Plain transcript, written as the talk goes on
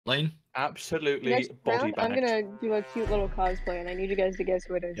Lane? Absolutely Next body round, I'm bagged. gonna do a cute little cosplay, and I need you guys to guess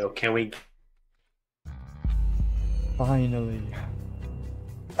who it is. Yo, can we? Finally.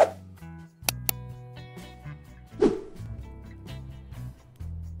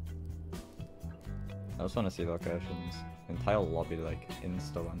 I just want to see locations. Entire lobby like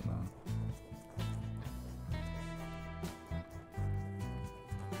insta went now.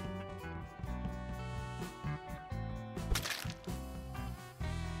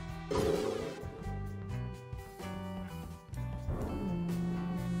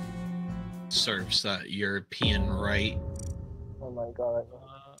 Serves that European right. Oh my god.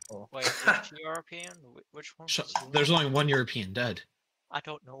 Wait, which European? Which one? There's only one European dead. I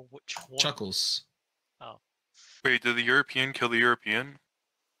don't know which one. Chuckles. Oh. Wait, did the European kill the European?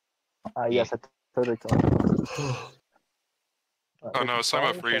 Yes, I told it to him. Oh no,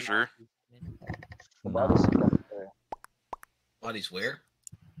 Simon Fraser. The body's cafeteria. Body's where?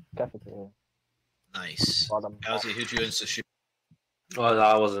 Cafeteria. Nice. Bottom. How's it? Who'd you insta-shoot? Well,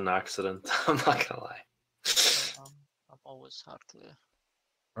 that was an accident. I'm not gonna lie. I'm always hard clear.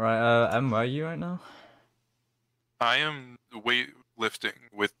 Right, where are you right now? I am weightlifting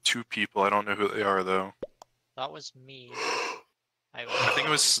with 2 people. I don't know who they are though. That was me. I think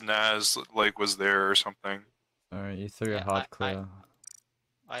it was Snaz, like, was there or something. Alright, you threw a Yeah, hard clear.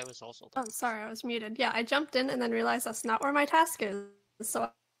 I was also. Oh, sorry, I was muted. Yeah, I jumped in and then realized that's not where my task is, so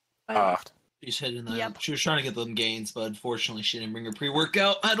I left. She's hitting that. Yep. She was trying to get them gains, but unfortunately she didn't bring her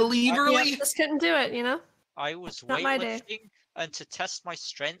pre-workout. I had to leave early. Yep, just couldn't do it, you know? I was Not my day. weightlifting, and to test my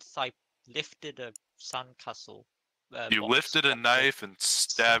strength, I lifted a sandcastle. You box. lifted a knife and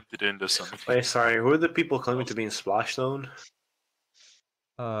stabbed it into something. Wait, sorry. Who are the people claiming to be in Splash Zone?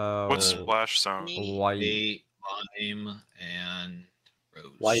 What's Splash Zone? White Lime and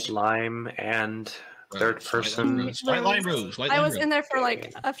Rose. White Lime and third person. White Lime Rose. White Lime I was Rose. in there for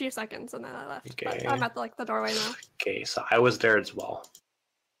like a few seconds and then I left. Okay. But I'm at like the doorway now. Okay, so I was there as well.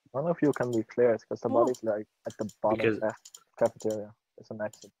 None of you can be clear because the body's like at the bottom Because- left cafeteria. It's an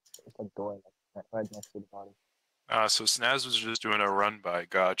exit. It's a door like, right next to the body. So Snaz was just doing a run by.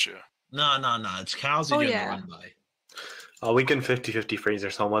 Gotcha. No. It's Calzy doing the run by. We can 50-50 Fraser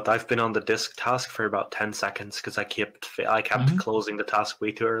somewhat. I've been on the disc task for about 10 seconds because I kept closing the task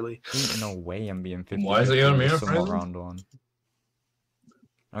way too early. No way I'm being 50. Why is it on me, somewhat Fraser? round 1.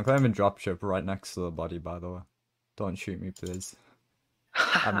 I'm claiming dropship right next to the body, by the way. Don't shoot me, please.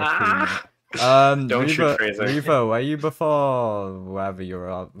 I'm a crewmate. Don't shoot Reva, Fraser. Reva, were you before wherever you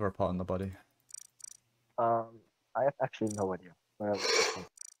were reporting the body? I have actually no idea where I was.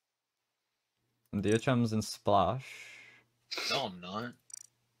 And DHM's in Splash. No, I'm not.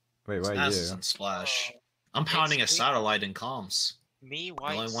 Wait, where are Snaz you? is in Splash. I'm pounding a satellite in comms. Me, The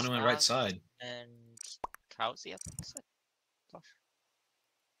White, only one on the right Snaz, side. and Cowsy, I think. So.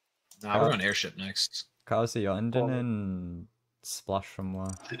 Nah, we're going airship next. Kazi, you're ending in Splash from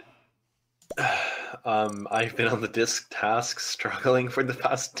where? I've been on the disc task struggling for the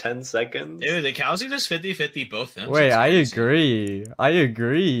past 10 seconds. Dude, the Calzy just 50-50 both them. Wait, I agree. I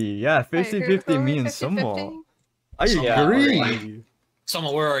agree. Yeah, I agree with 50-50 Lily, means 50-50. somewhat. I Yeah, agree.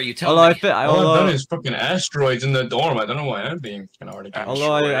 Someone, where are you? Tell Although me. All I've done is fucking asteroids in the dorm. I don't know why I'm being fucking already.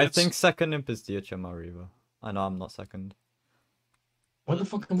 Although I think second imp is DHM or Reva. I know I'm not second. What the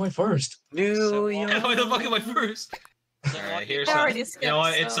fuck am I first? New Yeah, why the fuck am I first? Alright, here's I already something. You know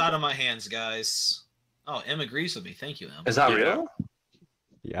what? skipped, It's so- out of my hands, guys. Oh, M agrees with me. Thank you, M. Is that real?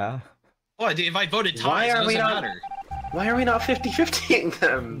 Yeah. Oh, if I voted Why ties, it are we doesn't not- matter. Why are we not 50-50ing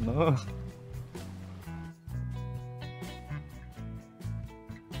them? No.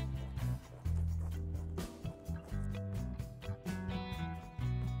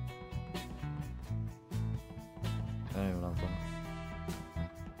 I don't even have that.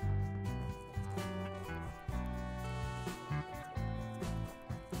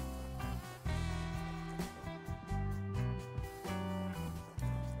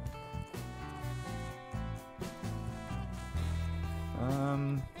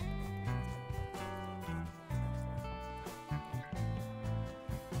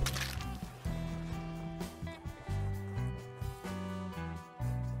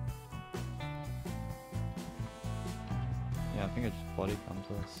 Yeah, I think it's just body cam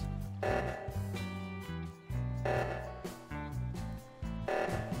to us.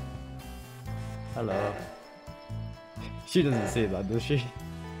 Hello. She doesn't see that, does she?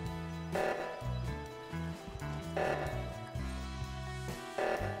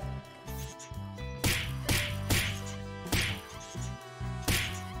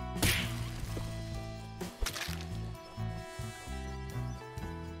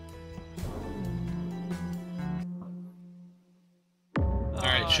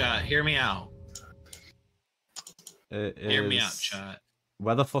 chat. Hear me out. Hear me out, Is... chat.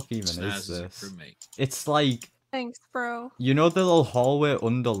 Where the fuck even Snaz is is a this? crewmate. It's like, Thanks, bro. you know the little hallway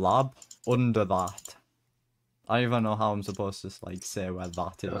under lab? Under that. I don't even know how I'm supposed to like say where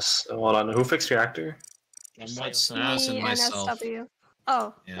that is. Yes. Hold on. Who fixed reactor? Somewhat Snaz Me and and myself. SW.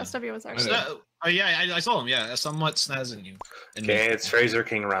 Oh, Yeah. SW was our Oh yeah, I saw him. Yeah, somewhat Snaz and you. And me. Okay, it's Fraser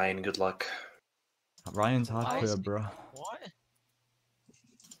King Ryan. Good luck. Ryan's hardcore, bro. What?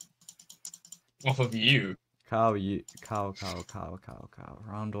 Off of you. Cow.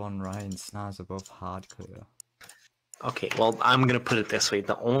 Round 1, Ryan, Snaz above hardcore. Okay, well, I'm gonna put it this way: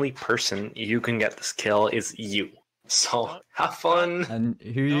 the only person you can get this kill is you. So have fun. And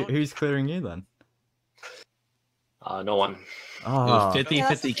who's clearing you then? No one. Oh,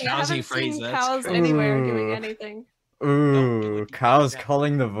 50-50 Cowsy phrase. Cows anywhere doing anything. Ooh, Cow's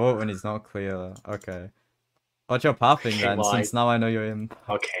calling the vote when he's not clear. Okay. What's your pathing then, Well, since now I know you're imp?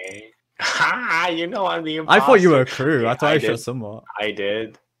 Okay. Ha! You know I'm the imposter. I thought you were a crew. Yeah, I thought I did. shot somewhat. I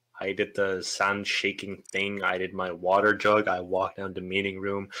did the sand shaking thing. I did my water jug. I walked down the meeting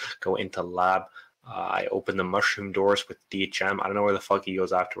room, go into lab. I opened the mushroom doors with DHM. I don't know where the fuck he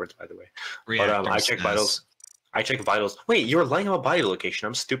goes afterwards, by the way. But I checked vitals. I checked vitals. Wait, you were lying about body location.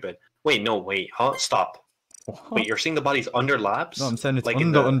 I'm stupid. Wait, no, wait. Huh? Stop. What? Wait, you're seeing the bodies under labs? No, I'm saying it's Like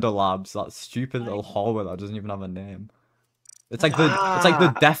under labs. That stupid little hallway that doesn't even have a name. It's like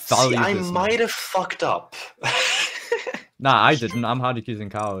the Death Valley. See, I might have fucked up. Nah, I didn't. I'm hard accusing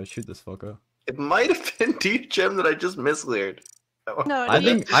Cow. Shoot this fucker. It might have been DHM that I just miscleared. No, I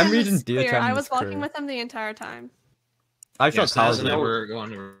think I'm DHM reading is clear. I DHM was as walking crew. with him the entire time. I Yeah, shot Cow. Snaz and I were going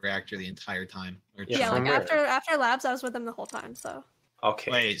to reactor the entire time. Yeah, like from where? after labs, I was with him the whole time. So.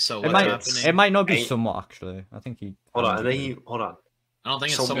 Okay. Wait, so It what's happening? might not be Hey. somewhat actually. I think he. Hold on, and then hold on. I don't think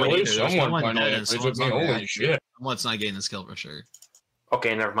it's So someone there either. is There's someone someone playing dead it, and it's someone's like, not holy reacting. shit. Someone's not getting this kill for sure.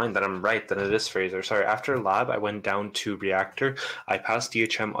 Okay, never mind. Then I'm right. Then it is Fraser. Sorry. After lab, I went down to reactor. I passed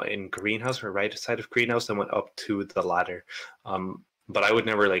DHM in greenhouse, or right side of greenhouse, then went up to the ladder. But I would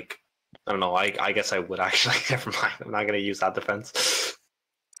never like. I don't know. I guess I would actually. Never mind. I'm not gonna use that defense.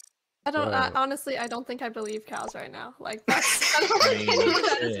 I don't Right. honestly. I don't think I believe cows right now. Like that's, I don't think any of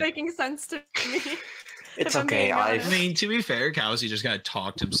that is making sense to me. It's if I'm okay. being I honest. mean, to be fair, Cowsy just got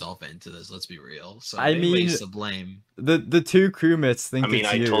talked himself into this. Let's be real. So I mean, anybody's to blame. The two crewmates think I mean, it's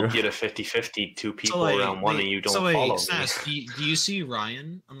I you. told you to 50-50 two people around one, and you don't follow me. Snaz, do you see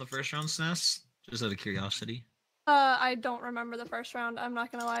Ryan on the first round, Snaz? Just out of curiosity. I don't remember the first round. I'm not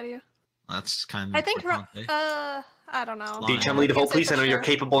gonna lie to you. That's kind of. I think. important, eh? I don't know. DHM, lead a vote, Can't say please. I for know you're sure.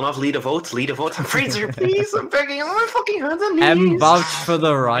 capable enough. Lead a vote. Lead a vote. Fraser, please. I'm begging on my fucking hands and M knees. vouch for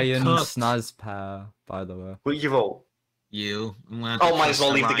the Ryan cooked. Snaz pair, by the way. Will you vote? You. I'm gonna Oh, might as trust well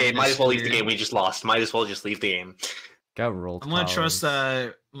that leave the Ryan game. Might is as well leave the clear. game. We just lost. Might as well just leave the game. Get rolled. I'm gonna trust cows.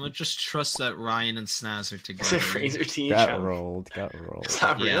 that. I'm gonna just trust that Ryan and Snaz are together. Fraser Get DHM. rolled. Get rolled. Is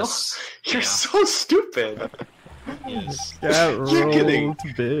that real? Yes. You're Yeah. so stupid. Yes. Get rolled, You're kidding.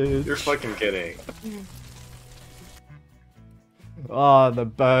 bitch. You're fucking kidding. Oh, the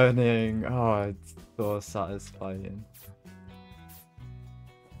burning. Oh, it's so satisfying.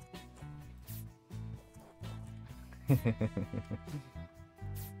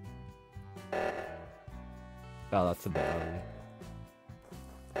 Oh, that's a bit early.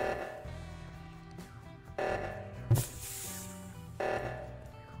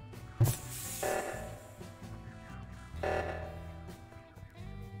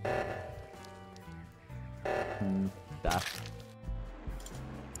 Death.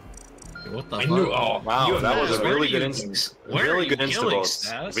 What the I fuck? knew. Oh, Wow, you that was a Where really are good you- instance. where Really are good you insta killing, votes.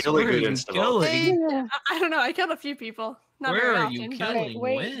 Stas? Really Where good are you insta votes. killing? I don't know. I killed a few people. Not Where very are often. you but- killing?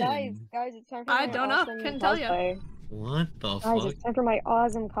 Wait, when? guys, it's time for I my don't know, awesome couldn't tell ya. cosplay. What the Guys, fuck? it's time for my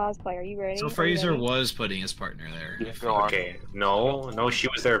awesome cosplay. Are you ready? So Are you Fraser ready? was putting his partner there. Okay, no, she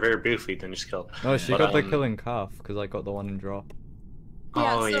was there very briefly, then just killed. No, she But, got the um, killing calf because I got the one in drop.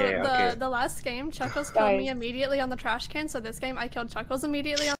 Yeah, Oh, so yeah, okay. the last game, Chuckles killed me Guys. immediately on the trash can. So this game, I killed Chuckles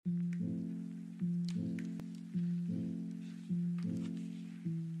immediately on.